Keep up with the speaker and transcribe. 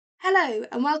Hello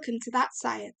and welcome to That's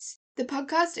Science, the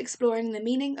podcast exploring the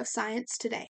meaning of science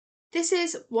today. This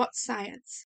is What's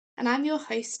Science, and I'm your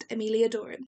host, Amelia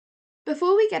Doran.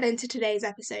 Before we get into today's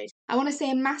episode, I want to say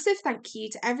a massive thank you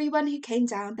to everyone who came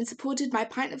down and supported my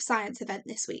Pint of Science event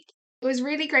this week. It was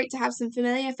really great to have some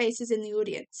familiar faces in the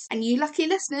audience, and you lucky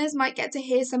listeners might get to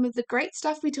hear some of the great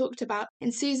stuff we talked about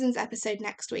in Susan's episode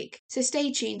next week, so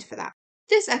stay tuned for that.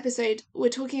 This episode, we're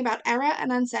talking about error and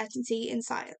uncertainty in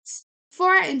science.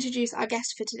 Before I introduce our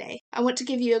guest for today, I want to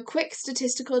give you a quick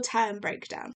statistical term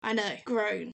breakdown. I know,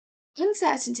 groan.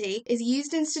 Uncertainty is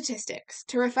used in statistics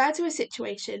to refer to a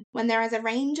situation when there is a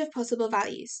range of possible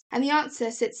values, and the answer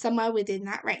sits somewhere within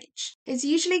that range. It's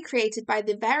usually created by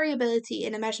the variability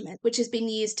in a measurement which has been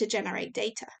used to generate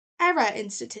data. Error in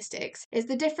statistics is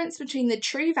the difference between the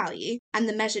true value and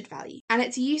the measured value, and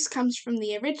its use comes from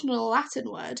the original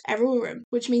Latin word errorum,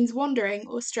 which means wandering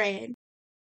or straying.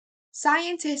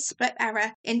 Scientists split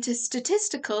error into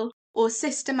statistical or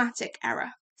systematic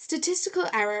error. Statistical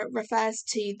error refers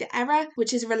to the error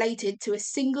which is related to a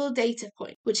single data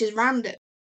point, which is random.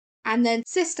 And then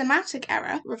systematic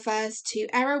error refers to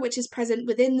error which is present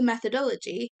within the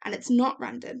methodology and it's not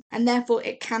random, and therefore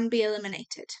it can be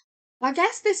eliminated. Our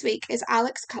guest this week is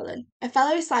Alex Cullen, a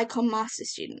fellow SciComm master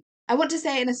student. I want to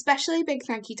say an especially big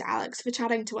thank you to Alex for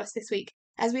chatting to us this week,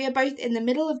 as we are both in the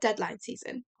middle of deadline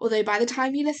season, although by the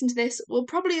time you listen to this, we'll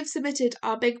probably have submitted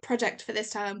our big project for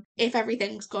this term if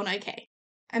everything's gone okay.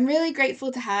 I'm really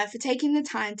grateful to her for taking the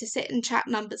time to sit and chat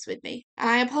numbers with me, and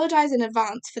I apologise in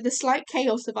advance for the slight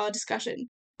chaos of our discussion,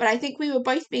 but I think we were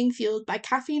both being fueled by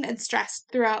caffeine and stress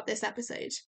throughout this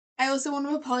episode. I also want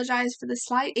to apologise for the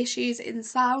slight issues in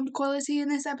sound quality in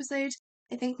this episode.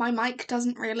 I think my mic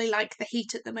doesn't really like the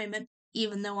heat at the moment,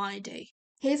 even though I do.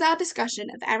 Here's our discussion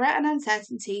of error and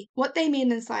uncertainty, what they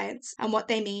mean in science, and what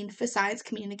they mean for science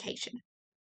communication.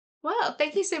 Well,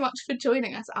 thank you so much for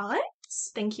joining us, Alex.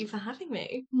 Thank you for having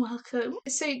me. Welcome.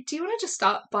 So, do you want to just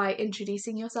start by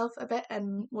introducing yourself a bit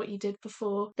and what you did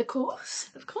before the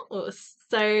course? Of course.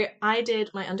 So I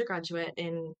did my undergraduate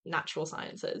in natural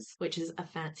sciences, which is a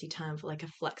fancy term for like a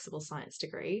flexible science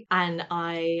degree. And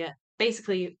I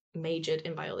basically majored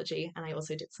in biology and I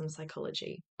also did some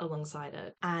psychology alongside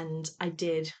it. And I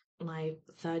did my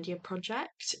third year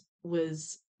project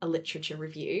was a literature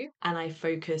review, and I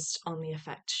focused on the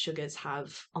effect sugars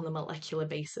have on the molecular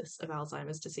basis of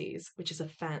Alzheimer's disease, which is a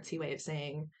fancy way of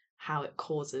saying how it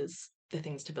causes the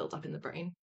things to build up in the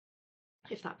brain,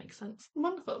 if that makes sense.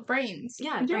 Wonderful. Brains.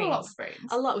 Yeah, you do brains. a lot of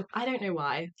brains. A lot. I don't know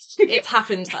why. It's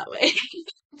happened that way.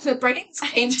 The brains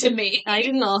came to me. I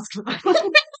didn't ask for that.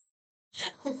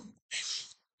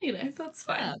 You know, that's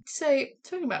fine. Yeah. So,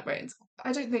 talking about brains,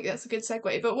 I don't think that's a good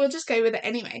segue, but we'll just go with it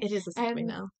anyway. It is a segue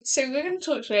now. So we're going to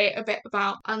talk today a bit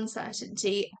about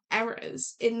uncertainty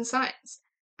errors in science.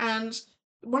 And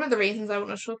one of the reasons I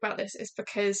want to talk about this is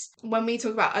because when we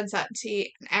talk about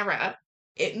uncertainty and error,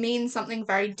 it means something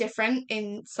very different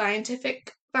in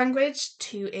scientific language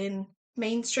to in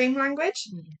mainstream language.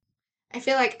 Mm. I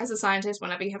feel like as a scientist,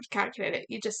 whenever you have to calculate it,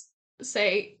 you just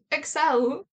say,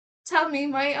 Excel, tell me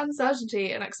my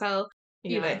uncertainty, and Excel,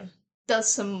 you know,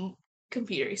 does some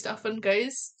computery stuff and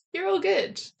goes, you're all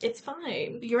good. It's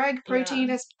fine. Your egg protein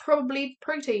is probably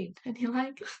protein. And you're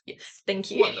like, yes,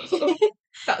 thank you. Wonderful.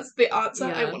 That's the answer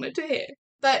I wanted to hear.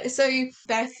 But so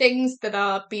there are things that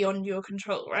are beyond your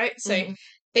control, right? So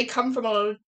they come from a lot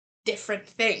of different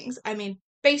things. I mean,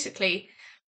 basically,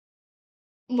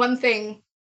 one thing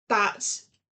that,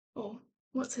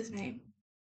 what's his name?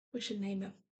 We should name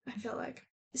him, I feel like.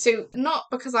 So, not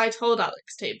because I told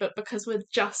Alex to, but because we're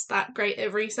just that great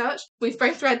at research. We've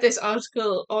both read this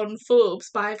article on Forbes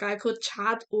by a guy called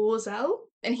Chad Orzel,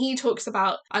 and he talks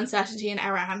about uncertainty and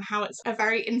error and how it's a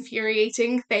very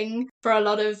infuriating thing for a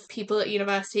lot of people at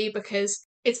university because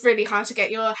it's really hard to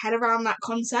get your head around that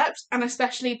concept, and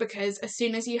especially because as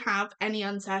soon as you have any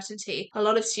uncertainty, a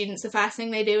lot of students, the first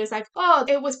thing they do is like, oh,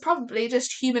 it was probably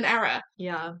just human error.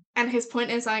 Yeah. And his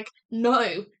point is like,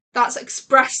 no, that's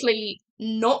expressly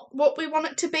not what we want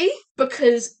it to be,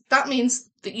 because that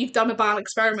means that you've done a bad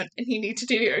experiment and you need to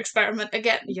do your experiment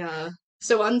again. Yeah.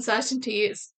 So uncertainty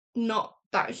is not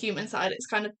that human side, it's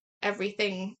kind of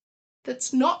everything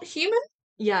that's not human.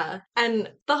 Yeah,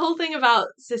 and the whole thing about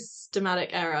systematic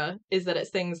error is that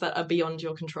it's things that are beyond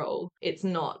your control. It's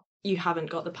not, you haven't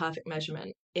got the perfect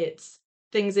measurement. It's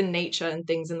things in nature and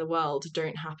things in the world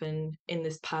don't happen in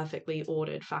this perfectly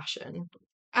ordered fashion.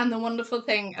 And the wonderful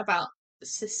thing about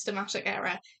systematic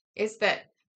error is that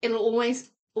it'll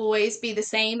always be the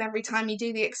same every time you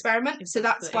do the experiment. Exactly. So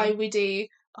that's why we do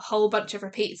a whole bunch of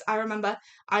repeats. I remember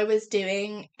I was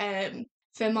doing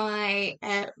for my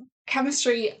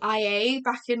chemistry IA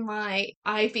back in my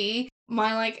IB,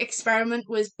 my like experiment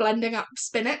was blending up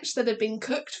spinach that had been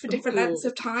cooked for different lengths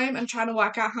of time and trying to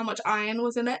work out how much iron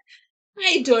was in it.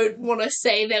 I don't want to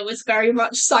say there was very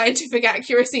much scientific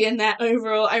accuracy in there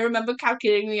overall. I remember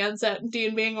calculating the uncertainty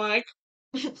and being like,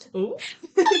 Ooh.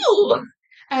 oh!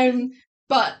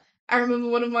 But I remember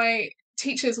one of my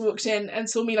teachers walked in and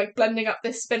saw me like blending up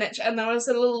this spinach, and there was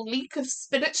a little leak of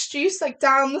spinach juice like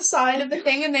down the side of the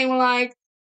thing, and they were like,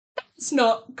 "That's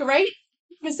not great."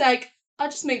 I was like, "I'll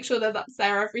just make sure that that's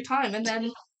there every time," and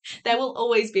then There will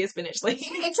always be a spinach leak.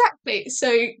 exactly.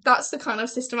 So that's the kind of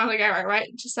systematic error, right?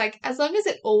 Just like as long as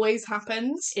it always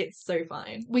happens, It's so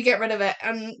fine. we get rid of it,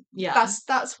 and Yeah.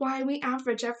 that's why we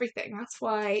average everything. That's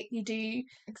why you do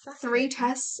Exactly. 3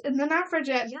 tests and then average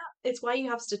it. Yeah, it's why you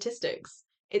have statistics.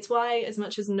 It's why, as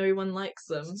much as no one likes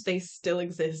them, they still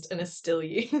exist and are still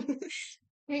used. I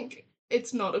think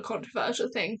it's not a controversial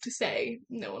thing to say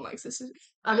no one likes this.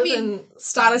 Other than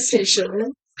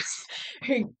statisticians.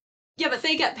 who, yeah, but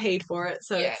they get paid for it,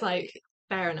 so Yeah. it's like,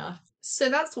 fair enough. So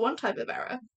that's one type of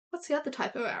error. What's the other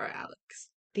type of error, Alex?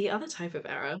 The other type of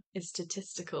error is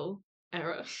statistical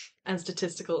error and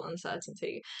statistical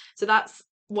uncertainty. So that's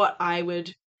what I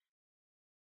would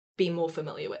be more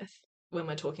familiar with when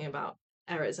we're talking about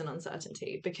errors and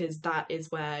uncertainty, because that is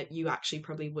where you actually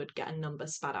probably would get a number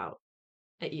spat out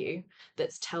at you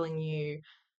that's telling you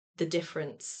the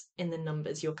difference in the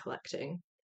numbers you're collecting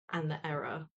and the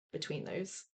error between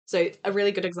those. So a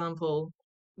really good example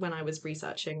when I was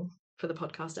researching for the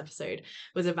podcast episode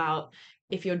was about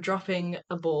if you're dropping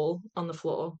a ball on the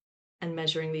floor and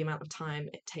measuring the amount of time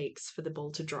it takes for the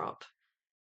ball to drop,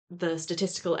 the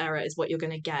statistical error is what you're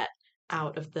going to get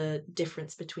out of the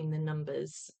difference between the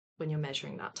numbers when you're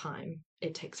measuring that time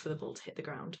it takes for the ball to hit the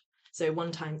ground. So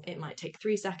one time it might take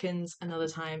 3 seconds, another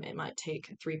time it might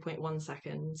take 3.1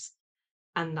 seconds,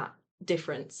 and that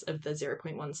difference of the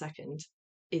 0.1 second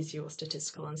is your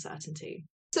statistical uncertainty.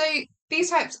 So these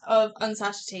types of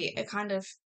uncertainty are kind of,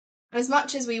 as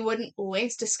much as we wouldn't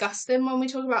always discuss them when we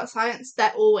talk about science,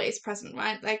 they're always present,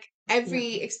 right? Like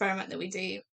every experiment that we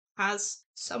do has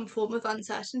some form of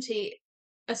uncertainty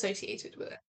associated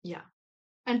with it. Yeah.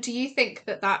 And do you think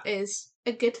that that is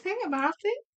a good thing, a bad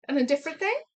thing, and a different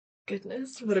thing?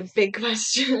 Goodness, what a big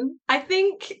question. I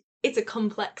think it's a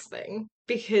complex thing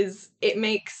because it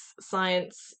makes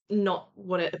science not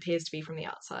what it appears to be from the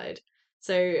outside.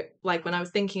 So, like, when I was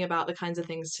thinking about the kinds of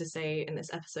things to say in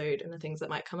this episode and the things that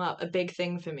might come up, a big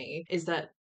thing for me is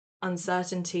that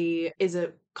uncertainty is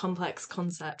a complex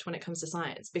concept when it comes to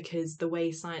science, because the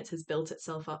way science has built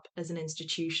itself up as an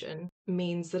institution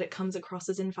means that it comes across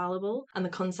as infallible, and the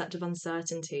concept of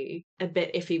uncertainty a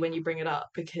bit iffy when you bring it up,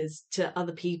 because to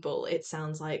other people it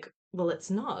sounds like, well,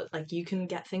 it's not. Like, you can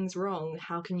get things wrong.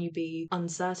 How can you be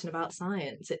uncertain about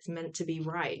science? It's meant to be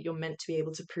right. You're meant to be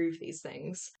able to prove these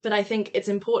things. But I think it's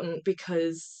important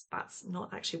because that's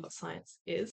not actually what science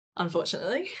is,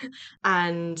 unfortunately.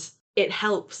 And it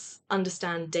helps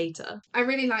understand data. I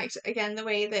really liked, again, the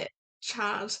way that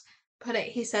Chad put it.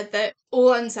 He said that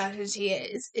all uncertainty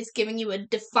is giving you a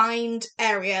defined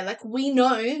area. Like, we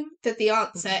know that the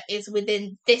answer is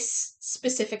within this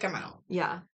specific amount.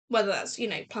 Yeah. Whether that's,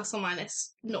 plus or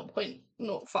minus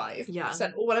 0.05% Yeah.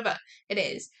 or whatever it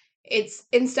is. It's,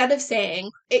 instead of saying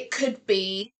it could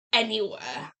be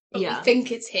anywhere, but we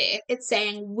think it's here, it's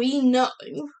saying we know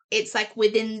it's like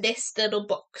within this little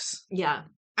box. Yeah.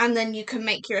 And then you can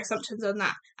make your assumptions on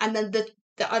that. And then the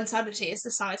uncertainty is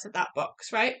the size of that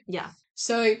box, right? Yeah.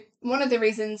 So one of the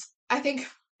reasons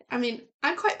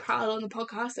I'm quite proud on the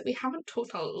podcast that we haven't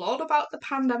talked a lot about the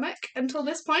pandemic until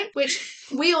this point, which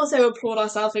we also applaud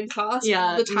ourselves in class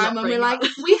all the time when we're like,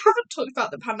 we haven't talked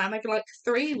about the pandemic in like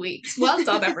 3 weeks. Well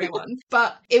done, everyone.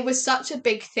 But it was such a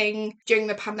big thing during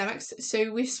the pandemic.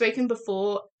 So we've spoken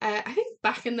before, I think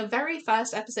back in the very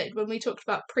first episode when we talked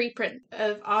about preprint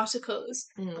of articles,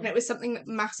 and it was something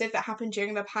massive that happened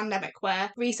during the pandemic where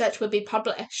research would be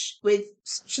published with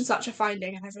such and such a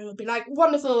finding, and everyone would be like,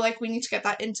 wonderful, like we need to get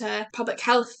that into public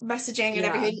health messaging and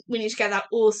everything. We need to get that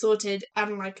all sorted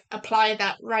and like apply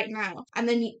that right now. And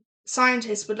then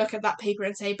scientists would look at that paper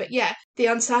and say, but yeah, the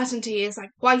uncertainty is like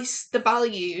twice the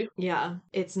value. Yeah,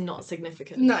 it's not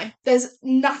significant. No, there's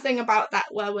nothing about that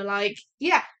where we're like,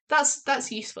 yeah, that's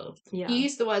useful. Yeah. You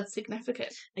used the word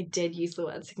significant. I did use the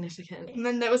word significant. And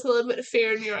then there was a little bit of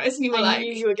fear in your eyes and you were I like...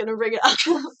 knew you were going to bring it up.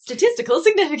 Statistical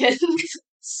significance.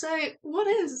 So, what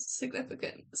is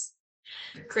significance?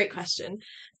 Great question.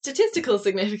 Statistical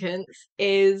significance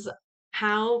is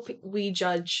how we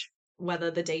judge whether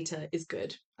the data is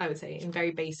good, I would say, in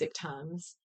very basic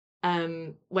terms.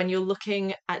 When you're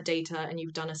looking at data and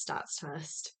you've done a stats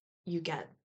test, you get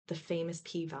the famous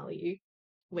p-value,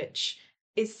 which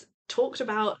is talked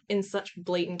about in such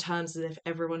blatant terms as if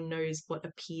everyone knows what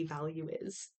a p-value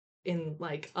is in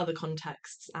like other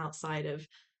contexts outside of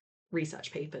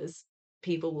research papers.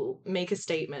 People will make a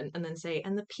statement and then say,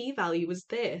 and the p-value was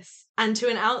this. And to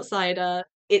an outsider,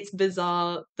 it's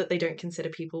bizarre that they don't consider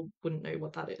people wouldn't know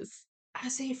what that is. I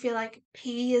also feel like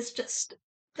P is just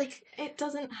like It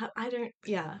doesn't have, I don't,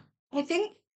 yeah. I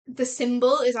think the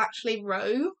symbol is actually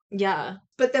rho, Yeah.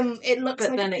 but then it looks But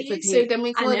like then a it's a P, P, so then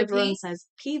we call and it a everyone P. says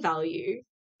p-value.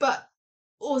 But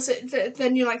also,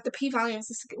 then you're like, the p-value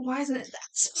is why isn't it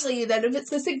that value then if it's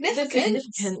the significance? The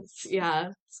significance, yeah.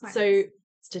 Nice. So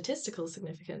statistical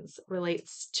significance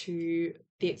relates to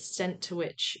the extent to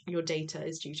which your data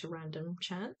is due to random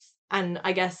chance. And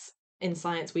I guess in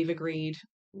science we've agreed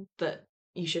that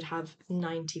you should have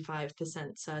 95%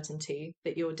 certainty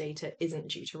that your data isn't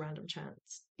due to random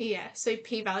chance. Yeah, so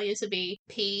p-values would be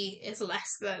p is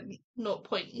less than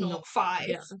 0.05,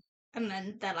 Yeah. and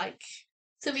then they're like,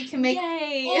 so we can make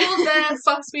Yay! all the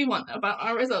fuss we want about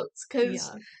our results because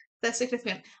Yeah. they're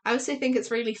significant. I also think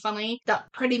it's really funny that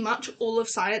pretty much all of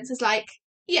science is like,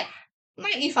 yeah,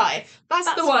 95.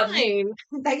 That's the one. Fine.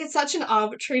 Like, it's such an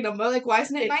arbitrary number. Like, why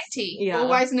isn't it 90? Yeah. Or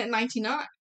why isn't it 99?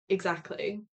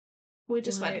 Exactly. We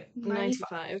just Why, went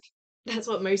 95. 95. That's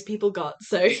what most people got,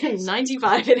 so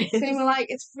 95 it is. They were like,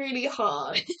 it's really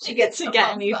hard to get To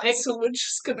get above that, anything. so we're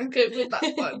just gonna go with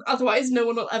that one. Otherwise, no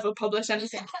one will ever publish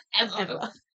anything ever.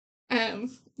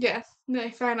 Yeah, no,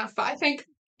 fair enough. But I think,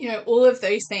 all of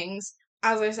those things,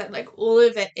 as I said, like, all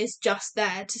of it is just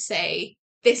there to say,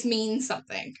 this means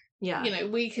something. Yeah.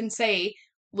 We can say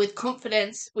with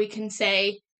confidence, we can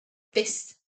say,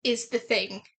 this is the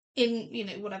thing in,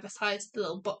 whatever size the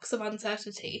little box of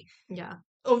uncertainty. Yeah.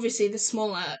 Obviously, the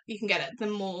smaller you can get it, the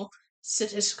more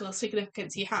statistical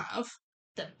significance you have,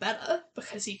 the better,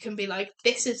 because you can be like,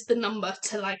 this is the number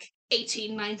to like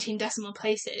 18, 19 decimal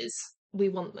places. We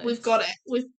want this. We've got it.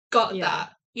 We've got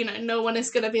that. No one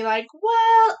is going to be like,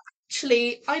 well,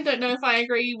 actually, I don't know if I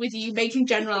agree with you making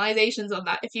generalizations on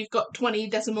that. If you've got 20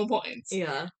 decimal points,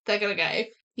 Yeah. they're going to go,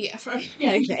 yeah,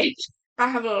 okay. I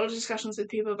have a lot of discussions with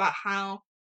people about how,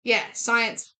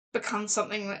 science becomes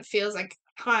something that feels like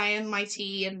high and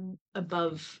mighty and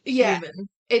above human.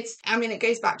 human. It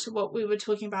goes back to what we were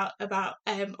talking about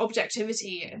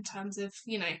objectivity in terms of,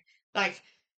 like,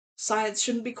 science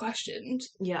shouldn't be questioned.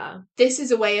 Yeah. This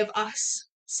is a way of us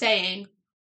saying,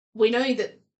 we know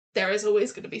that there is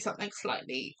always going to be something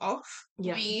slightly off.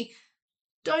 Yeah. We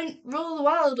don't rule the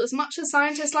world as much as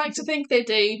scientists like to think they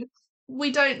do.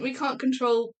 We can't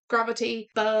control gravity,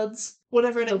 birds,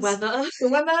 whatever it is. The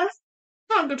weather.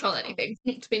 Can't control anything,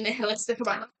 to be nihilistic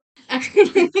about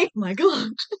it. Oh my god.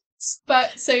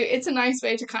 But so it's a nice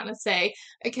way to kind of say,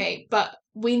 okay, but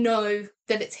we know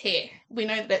that it's here. We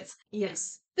know that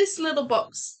it's this little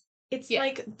box. It's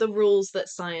like the rules that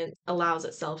science allows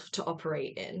itself to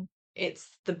operate in. It's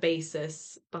the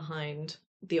basis behind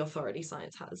the authority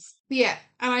science has. Yeah,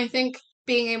 and I think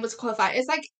being able to qualify, it's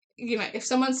like, if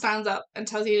someone stands up and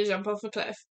tells you to jump off a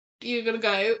cliff, you're going to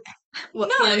go,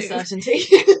 what's no. the uncertainty?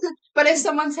 But if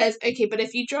someone says, okay, but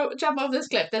if you jump off this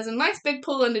cliff, there's a nice big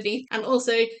pool underneath, and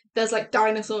also there's like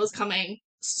dinosaurs coming,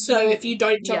 so if you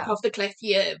don't jump off the cliff,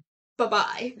 you're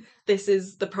bye-bye. This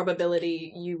is the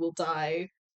probability you will die.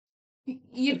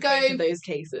 You'd go in those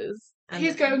cases.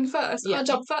 Who's going first? I'll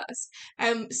jump first.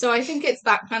 So I think it's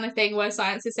that kind of thing where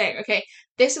science is saying, okay,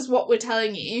 this is what we're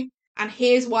telling you, and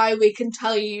here's why we can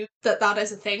tell you that that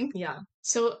is a thing. Yeah.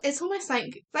 So it's almost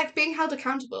like being held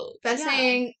accountable. They're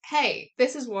saying, hey,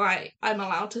 this is why I'm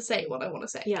allowed to say what I want to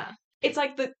say. Yeah. It's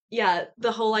like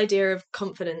the whole idea of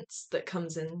confidence that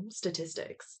comes in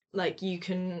statistics. Like, you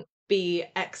can be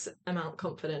X amount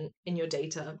confident in your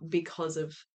data because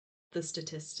of the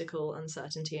statistical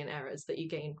uncertainty and errors that you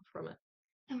gain from it.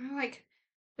 And I like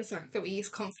the fact that we use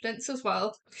confidence as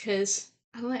well, because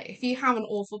I don't know, if you have an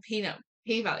awful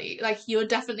p-value, like, you're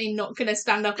definitely not going to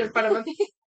stand up in front of a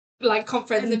like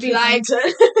conference and be like,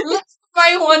 look,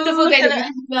 my wonderful data.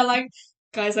 They're like,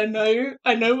 guys, I know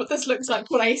what this looks like,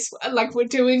 but I swear, like, we're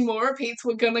doing more repeats,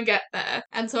 we're gonna get there.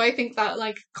 And so I think that,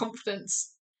 like,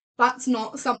 confidence, that's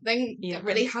not something that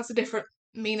really has a different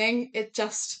meaning. It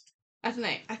just, I don't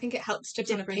know, I think it helps to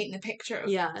kind of paint the picture of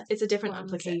it's a different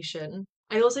application.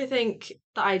 I also think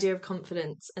the idea of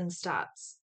confidence and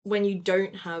stats, when you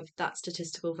don't have that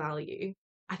statistical value,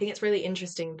 I think it's really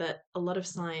interesting that a lot of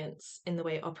science, in the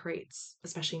way it operates,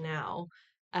 especially now,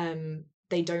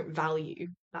 they don't value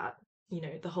that.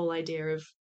 The whole idea of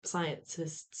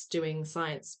scientists doing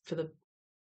science for the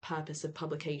purpose of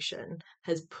publication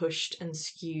has pushed and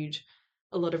skewed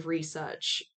a lot of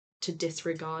research to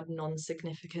disregard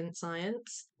non-significant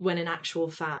science, when in actual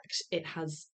fact it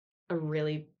has a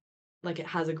really it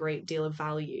has a great deal of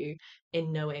value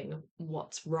in knowing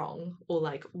what's wrong or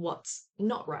like what's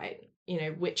not right,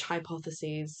 which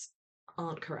hypotheses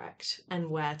aren't correct and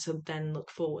where to then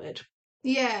look forward.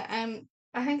 Yeah,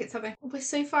 I think it's something. We're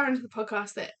so far into the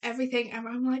podcast that everything, and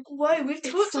I'm like, whoa, we've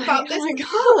talked about this.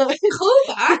 Oh my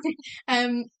Call back.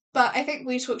 But I think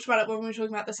we talked about it when we were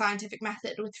talking about the scientific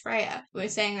method with Freya. We were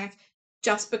saying, like,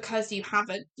 just because you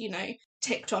haven't,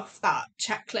 ticked off that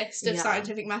checklist of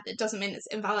scientific method doesn't mean it's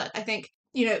invalid. I think,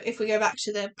 if we go back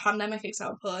to the pandemic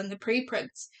example and the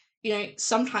preprints,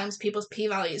 sometimes people's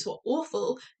p-values were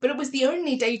awful, but it was the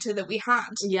only data that we had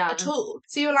at all.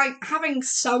 So you're like, having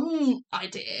some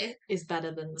idea is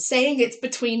better than saying it's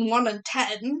between 1 and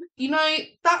 10,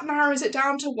 that narrows it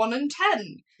down to 1 and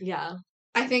 10. Yeah.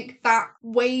 I think that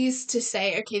ways to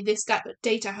say, okay, this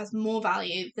data has more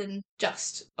value than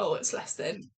just, it's less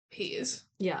than p is.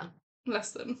 Yeah.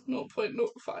 Less than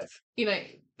 0.05.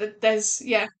 There's,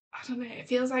 I don't know, it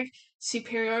feels like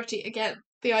superiority again.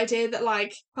 The idea that,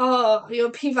 like,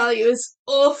 your p-value is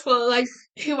awful, like,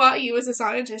 who are you as a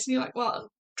scientist? And you're like, well, I'm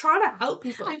trying to help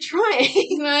people. I'm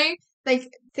trying. Like,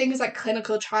 things like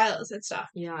clinical trials and stuff.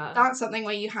 Yeah. That's something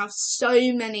where you have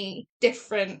so many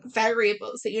different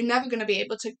variables that you're never going to be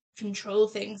able to control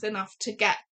things enough to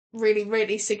get really,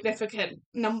 really significant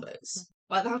numbers.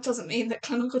 Well, that doesn't mean that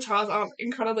clinical trials aren't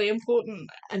incredibly important.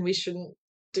 And we shouldn't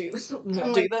do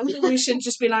them. We should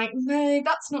just be like, no,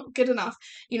 that's not good enough.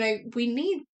 We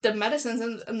need the medicines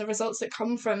and the results that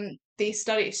come from these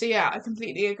studies. So yeah, I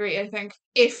completely agree. I think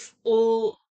if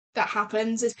all that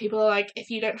happens is people are like, if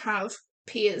you don't have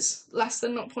p is less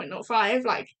than 0.05,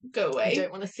 like, go away. I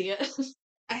don't want to see it.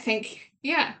 I think,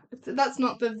 yeah, that's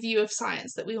not the view of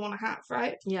science that we want to have,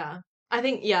 right? Yeah. I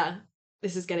think,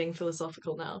 this is getting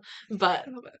philosophical now, but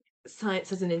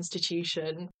science as an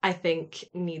institution, I think,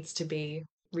 needs to be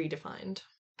redefined.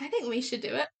 I think we should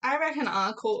do it. I reckon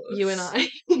our course. You and I.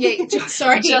 Yeah,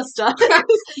 sorry. Just us.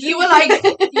 You were like,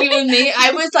 you and me.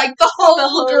 I was like, the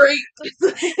whole group.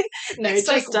 No,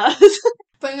 just us.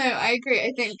 But no, I agree.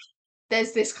 I think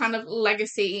there's this kind of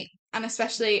legacy, and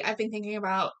especially I've been thinking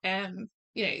about, I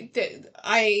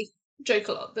joke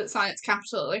a lot that science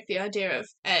capital, like the idea of,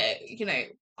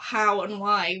 how and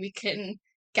why we can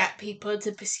get people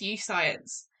to pursue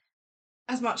science.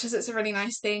 As much as it's a really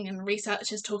nice thing and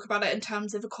researchers talk about it in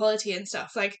terms of equality and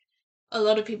stuff, like, a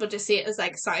lot of people just see it as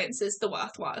like science is the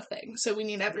worthwhile thing, so we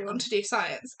need everyone to do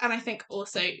science. And I think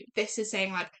also this is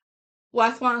saying like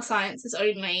worthwhile science is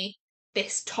only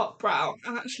this top route,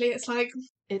 and actually it's like,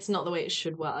 it's not the way it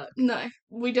should work. No,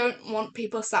 we don't want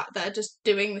people sat there just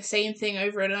doing the same thing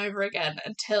over and over again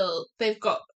until they've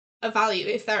got a value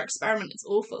if their experiment is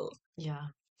awful. Yeah.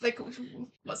 Like,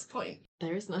 what's the point?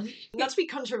 There is none. Not to be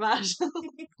controversial.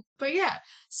 But yeah,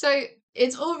 so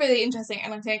it's all really interesting,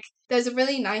 and I think there's a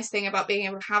really nice thing about being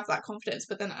able to have that confidence,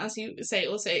 but then as you say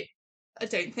also, I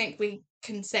don't think we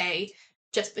can say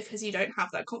just because you don't have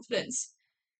that confidence,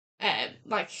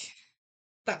 like,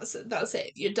 that's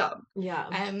it, you're done. Yeah.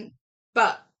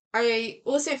 But I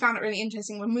also found it really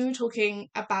interesting when we were talking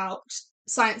about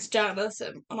science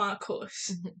journalism on our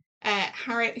course.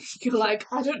 Harriet, you're like,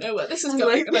 I don't know where this is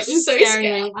going, and I'm so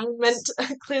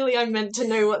scared. I'm meant to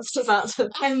know what's about to.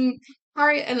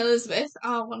 Harriet and Elizabeth,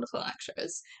 our wonderful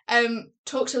lecturers,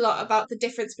 talked a lot about the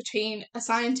difference between a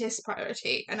scientist's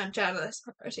priority and a journalist's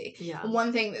priority. Yeah. And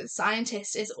one thing that the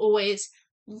scientist is always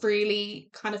really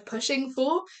kind of pushing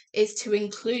for is to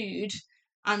include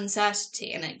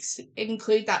uncertainty and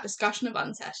include that discussion of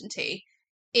uncertainty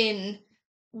in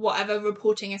whatever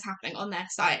reporting is happening on their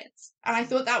science. And I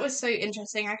thought that was so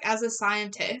interesting. Like, as a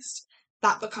scientist,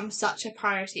 that becomes such a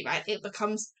priority, right? It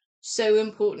becomes so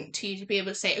important to you to be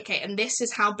able to say, okay, and this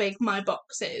is how big my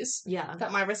box is. Yeah.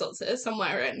 That my results are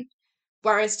somewhere in.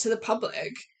 Whereas to the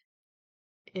public,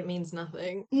 it means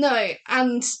nothing. No,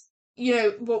 and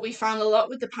what we found a lot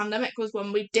with the pandemic was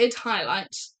when we did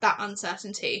highlight that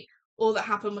uncertainty, all that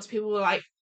happened was people were like,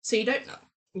 so you don't know.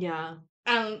 Yeah.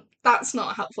 And that's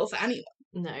not helpful for anyone.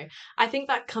 No. I think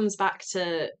that comes back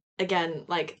to, again,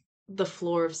 like, the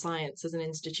flaw of science as an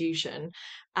institution,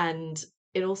 and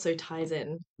it also ties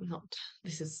in,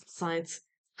 this is science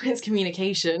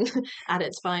communication at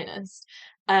its finest,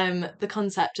 the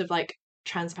concept of like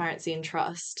transparency and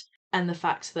trust, and the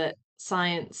fact that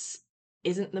science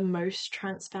isn't the most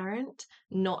transparent,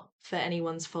 not for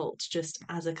anyone's fault, just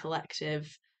as a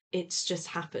collective. It's just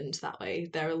happened that way.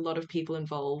 There are a lot of people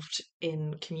involved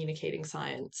in communicating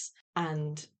science,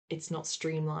 and it's not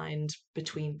streamlined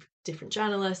between different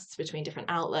journalists, between different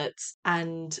outlets.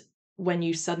 And when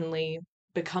you suddenly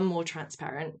become more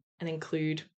transparent and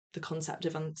include the concept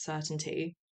of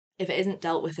uncertainty, if it isn't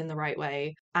dealt with in the right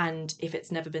way, and if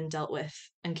it's never been dealt with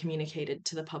and communicated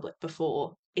to the public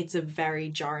before, it's a very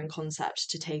jarring concept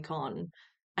to take on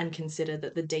and consider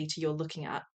that the data you're looking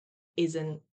at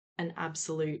isn't an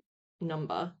absolute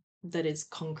number that is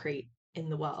concrete in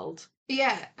the world.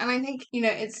 Yeah, and I think,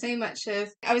 it's so much of...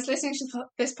 I was listening to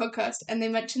this podcast and they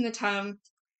mentioned the term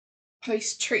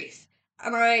post-truth.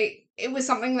 And it was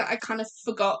something that I kind of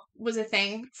forgot was a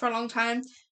thing for a long time.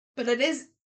 But it is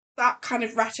that kind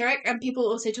of rhetoric, and people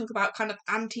also talk about kind of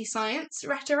anti-science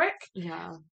rhetoric.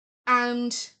 Yeah.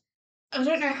 And I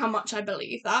don't know how much I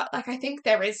believe that. Like, I think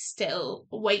there is still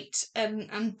weight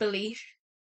and belief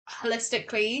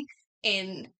holistically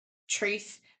in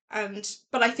truth.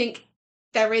 But I think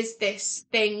there is this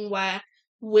thing where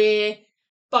we're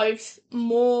both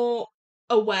more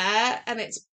aware and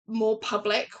it's more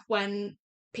public when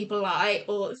people lie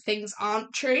or things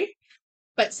aren't true.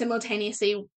 But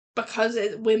simultaneously, because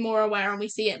we're more aware and we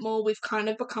see it more, we've kind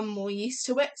of become more used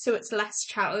to it. So it's less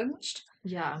challenged.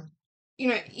 Yeah.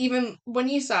 Even when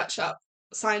you search up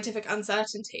scientific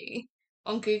uncertainty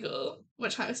on Google,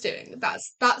 which I was doing,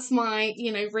 that's my,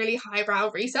 really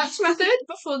highbrow research method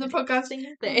before the podcast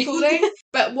recording.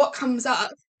 But what comes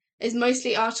up is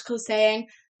mostly articles saying,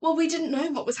 well, we didn't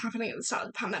know what was happening at the start of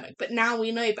the pandemic, but now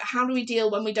we know, but how do we deal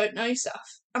when we don't know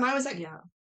stuff? And I was like, yeah,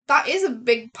 that is a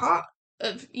big part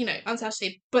of,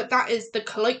 uncertainty, but that is the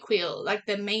colloquial, like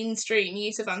the mainstream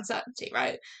use of uncertainty,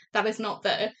 right? That is not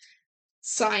the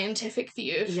scientific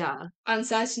view of yeah,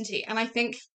 uncertainty. And I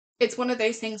think it's one of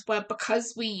those things where,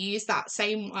 because we use that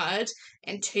same word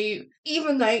into,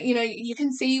 even though, you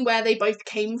can see where they both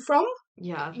came from,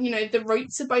 yeah, the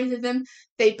roots of both of them,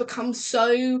 they've become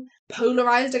so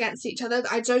polarized against each other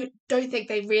that I don't think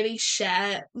they really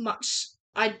share much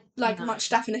no, much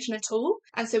definition at all.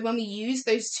 And so when we use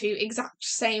those two exact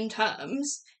same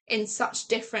terms in such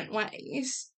different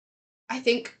ways, I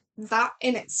think that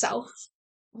in itself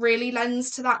really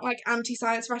lends to that like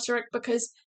anti-science rhetoric,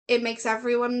 because it makes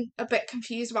everyone a bit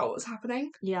confused about what's happening.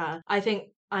 yeah. I think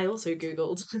I also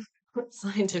Googled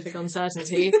scientific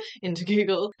uncertainty into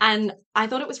Google, and I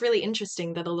thought it was really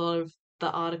interesting that a lot of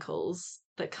the articles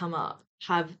that come up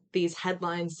have these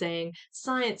headlines saying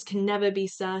science can never be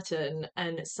certain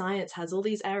and science has all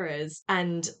these errors,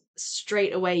 and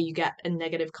straight away you get a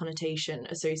negative connotation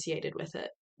associated with it,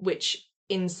 which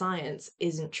in science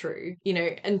isn't true.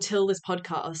 Until this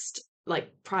podcast,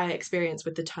 like prior experience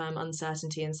with the term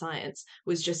uncertainty in science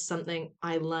was just something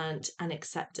I learnt and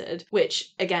accepted,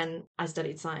 which again, I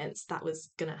studied science, that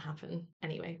was gonna happen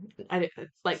anyway.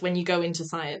 Like when you go into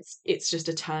science, it's just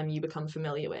a term you become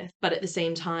familiar with. But at the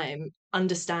same time,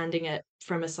 understanding it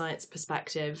from a science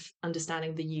perspective,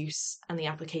 understanding the use and the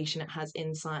application it has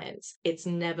in science, it's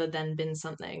never then been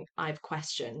something I've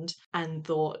questioned and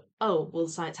thought, oh, well,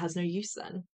 science has no use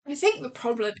then. I think the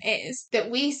problem is that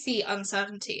we see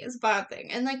uncertainty as a bad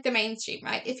thing, and like the mainstream,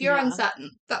 right? If you're Yeah. uncertain,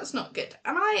 that's not good.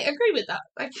 And I agree with that.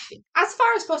 Like, as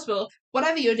far as possible,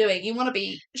 whatever you're doing, you want to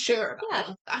be sure about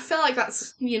Yeah. it. I feel like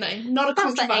that's, not a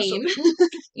That's the controversial aim.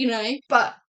 thing,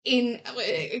 but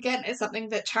again, it's something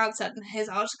that Chad said in his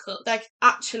article, like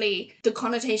actually the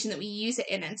connotation that we use it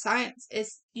in science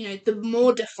is, the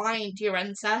more defined your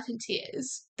uncertainty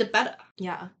is, the better.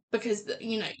 Yeah. Because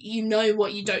you know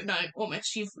what you don't know.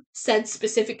 Almost, you've said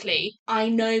specifically, I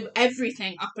know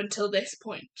everything up until this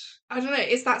point. I don't know,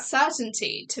 it's that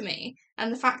certainty to me,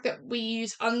 and the fact that we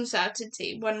use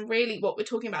uncertainty when really what we're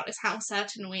talking about is how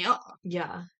certain we are.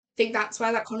 Yeah. I think that's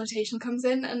where that connotation comes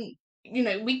in. And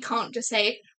we can't just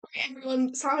say, right,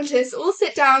 everyone, scientists, all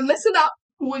sit down, listen up,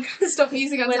 we're going to stop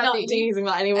using We're not uncertainty. using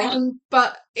that anymore.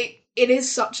 But it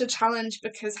is such a challenge,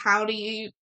 because how do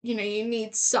you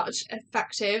need such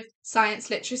effective science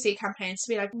literacy campaigns to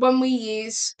be like, when we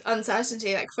use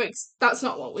uncertainty, like, folks, that's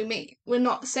not what we mean. We're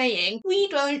not saying we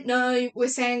don't know. We're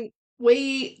saying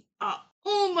we are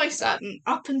almost certain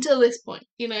up until this point.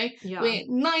 Yeah. We're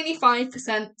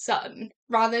 95% certain,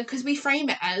 rather, because we frame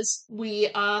it as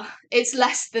it's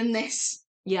less than this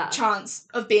Yeah. chance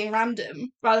of being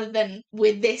random, rather than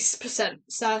we're this percent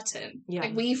certain. Yeah.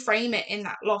 Like, we frame it in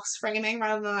that loss framing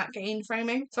rather than that gain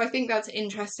framing. So I think that's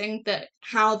interesting, that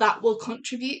how that will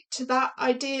contribute to that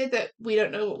idea that we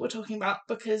don't know what we're talking about,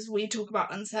 because we talk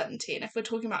about uncertainty, and if we're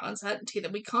talking about uncertainty,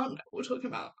 then we can't know what we're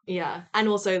talking about. Yeah. And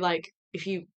also, like, if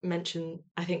you mention,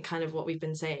 I think, kind of what we've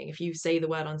been saying, if you say the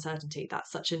word uncertainty,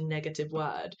 that's such a negative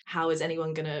word. How is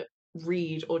anyone going to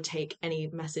read or take any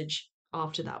message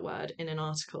after that word in an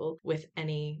article with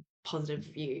any positive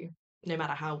view? no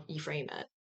matter how you frame it.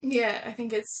 Yeah, I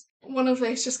think it's one of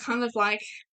those just kind of like,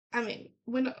 I mean,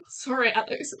 we're not, sorry,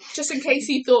 Alex, just in case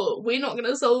you thought we're not going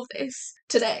to solve this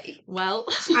today. Well,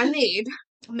 I mean,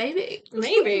 maybe.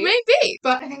 maybe. Maybe.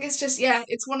 But I think it's just, yeah,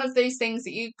 it's one of those things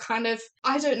that you kind of,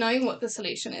 I don't know what the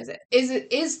solution is.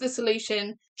 Is the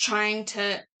solution trying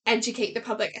to educate the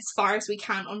public as far as we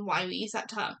can on why we use that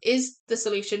term? Is the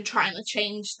solution trying to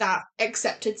change that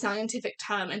accepted scientific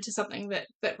term into something that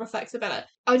reflects it better?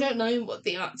 I don't know what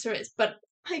the answer is, but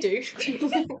I do.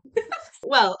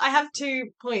 Well, I have 2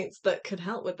 points that could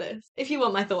help with this, if you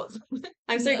want my thoughts.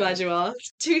 I'm so glad you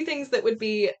asked. 2 things that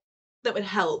would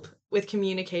help with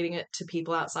communicating it to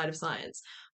people outside of science.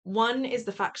 One is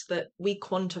the fact that we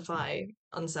quantify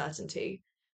uncertainty.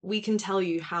 We can tell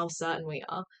you how certain we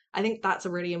are. I think that's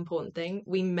a really important thing.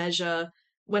 When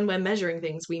we're measuring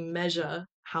things, we measure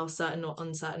how certain or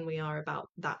uncertain we are about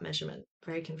that measurement.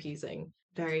 Very confusing,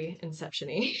 very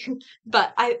inception-y.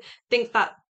 But I think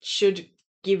that should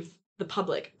give the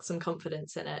public some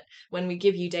confidence in it. When we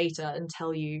give you data and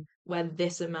tell you we're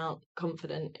this amount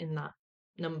confident in that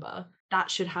number, that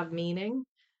should have meaning.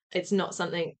 It's not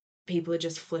something people are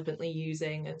just flippantly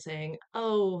using and saying,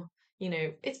 oh,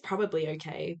 it's probably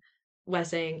okay. We're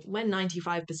saying we're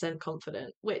 95%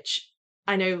 confident, which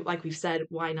I know, like we've said,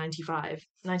 why 95?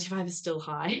 95 is still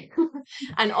high.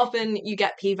 And often you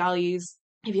get p-values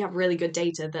if you have really good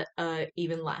data that are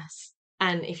even less.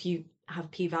 And if you have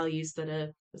p-values that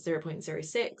are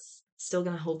 0.06, still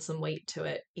going to hold some weight to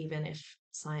it, even if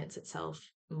science itself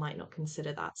might not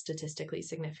consider that statistically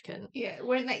significant. yeah, it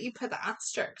won't let you put the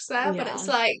asterisks there, but Yeah, it's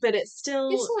like, but it's still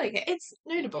okay. it's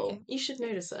notable. You should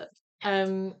notice it.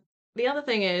 The other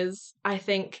thing is, I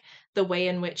think the way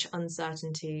in which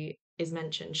uncertainty is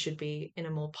mentioned should be in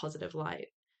a more positive light.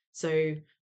 So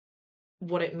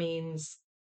what it means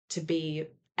to be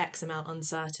X amount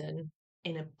uncertain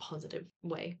in a positive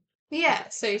way. Yeah,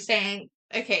 so saying,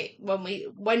 okay,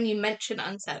 when you mention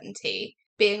uncertainty,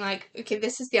 being like, okay,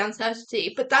 this is the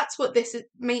uncertainty, but that's what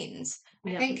means.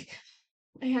 I think,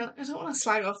 yeah, I don't want to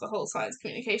slag off the whole science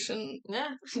communication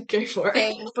Go for it.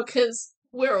 thing because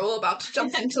we're all about to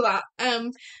jump into that.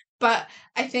 But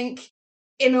I think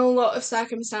in a lot of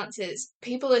circumstances,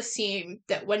 people assume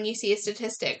that when you see a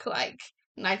statistic like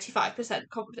 95%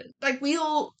 confident, like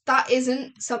that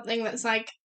isn't something that's like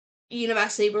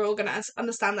universally we're all going to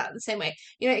understand that in the same way.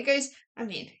 It goes, I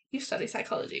mean, you study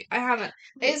psychology. I haven't.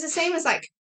 It's the same as like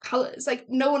colours. Like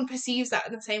no one perceives that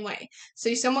in the same way.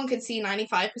 So someone could see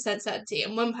 95% certainty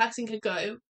and one person could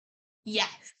go, yes,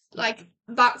 like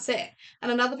that's it.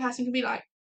 And another person could be like,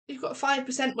 you've got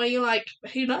 5% where you're like,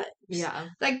 who knows? Yeah.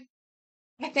 Like,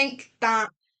 I think that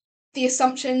the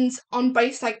assumptions on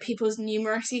both like people's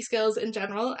numeracy skills in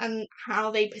general and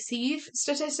how they perceive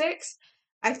statistics,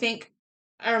 I think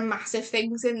are massive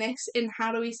things in this. In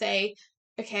how do we say,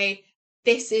 okay,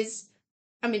 this is.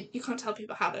 I mean, you can't tell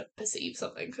people how to perceive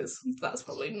something because that's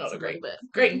probably not a great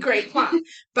plan.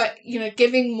 But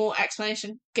giving more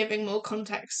explanation, giving more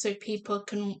context, so people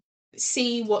can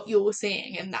see what you're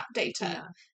seeing in that data. Yeah.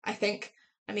 I think.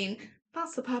 I mean,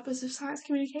 that's the purpose of science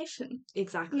communication.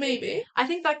 Exactly. Maybe. I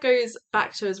think that goes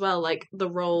back to as well, like the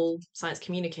role science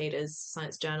communicators,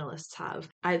 science journalists have.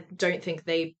 I don't think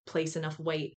they place enough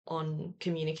weight on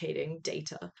communicating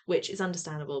data, which is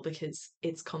understandable because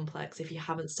it's complex. If you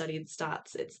haven't studied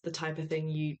stats, it's the type of thing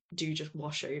you do just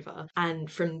wash over.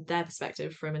 And from their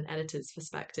perspective, from an editor's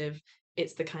perspective,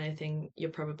 it's the kind of thing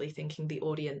you're probably thinking the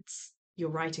audience you're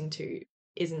writing to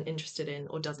isn't interested in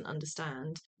or doesn't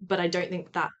understand. But I don't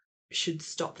think that should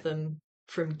stop them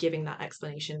from giving that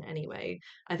explanation anyway.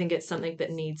 I think it's something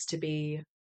that needs to be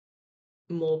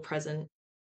more present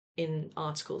in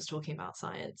articles talking about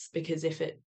science, because if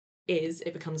it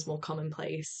becomes more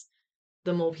commonplace.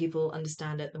 The more people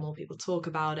understand it, the more people talk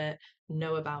about it,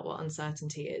 know about what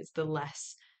uncertainty is, the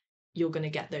less you're going to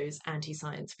get those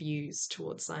anti-science views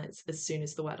towards science as soon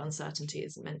as the word uncertainty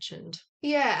is mentioned.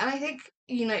 Yeah, and I think,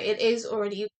 it is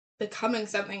already becoming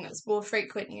something that's more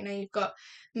frequent. You've got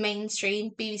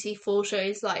mainstream BBC4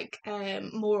 shows like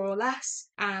More or Less,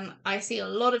 and I see a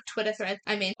lot of Twitter threads.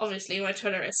 I mean, obviously my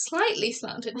Twitter is slightly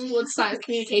slanted towards science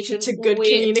communication. To good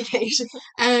communication.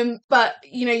 But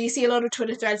you see a lot of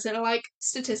Twitter threads that are like,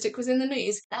 statistic was in the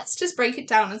news. Let's just break it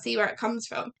down and see where it comes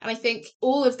from. And I think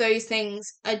all of those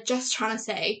things are just trying to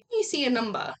say, you see a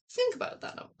number, think about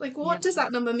that number. Like, what does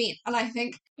that number mean? And I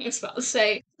think I was about to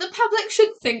say, the public should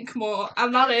think more,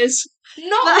 and that is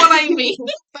not what I mean.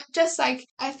 But just like,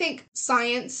 I think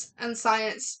science and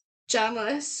science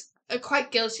journalists are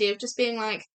quite guilty of just being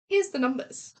like, here's the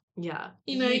numbers. Yeah.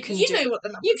 You know what the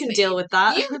numbers You can deal with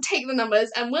that. You take the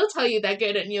numbers and we'll tell you they're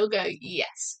good and you'll go,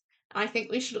 yes. I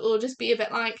think we should all just be a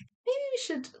bit like, maybe we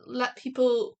should let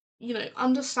people,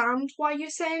 understand why you're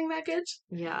saying they're good.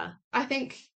 Yeah. I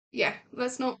think,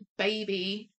 let's not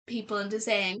baby people into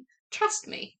saying, trust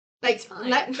me. Like,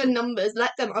 let the numbers,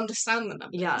 let them understand the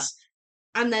numbers. Yeah.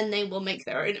 And then they will make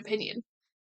their own opinion.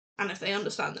 And if they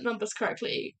understand the numbers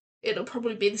correctly, it'll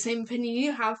probably be the same opinion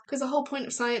you have. Because the whole point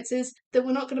of science is that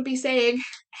we're not going to be saying,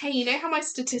 hey, you know how my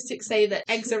statistics say that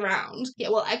eggs are round? Yeah,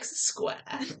 well, eggs are square.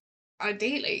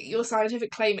 Ideally, your scientific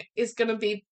claim is going to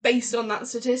be based on that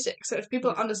statistic. So if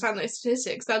people understand those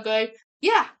statistics, they'll go,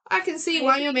 yeah, I can see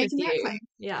why you're making that claim.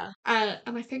 Yeah. And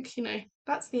I think,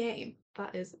 that's the aim.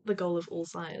 That is the goal of all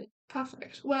science.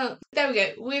 Perfect. Well, there we go.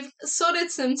 We've sorted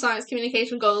some science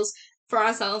communication goals for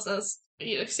ourselves as,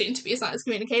 soon to be science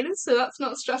communicators, so that's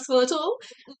not stressful at all.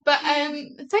 But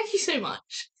thank you so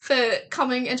much for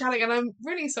coming and chatting, and I'm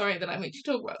really sorry that I made you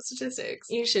talk about statistics.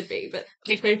 You should be, but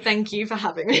thank you for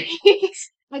having me.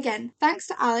 Again, thanks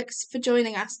to Alex for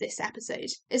joining us this episode,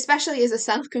 especially as a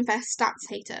self-confessed stats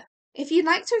hater. If you'd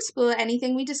like to explore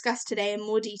anything we discussed today in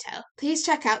more detail, please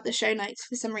check out the show notes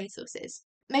for some resources.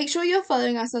 Make sure you're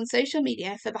following us on social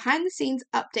media for behind-the-scenes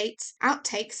updates,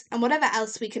 outtakes, and whatever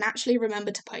else we can actually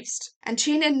remember to post. And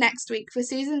tune in next week for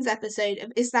Susan's episode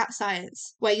of Is That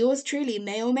Science, where yours truly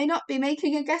may or may not be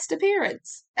making a guest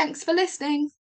appearance. Thanks for listening!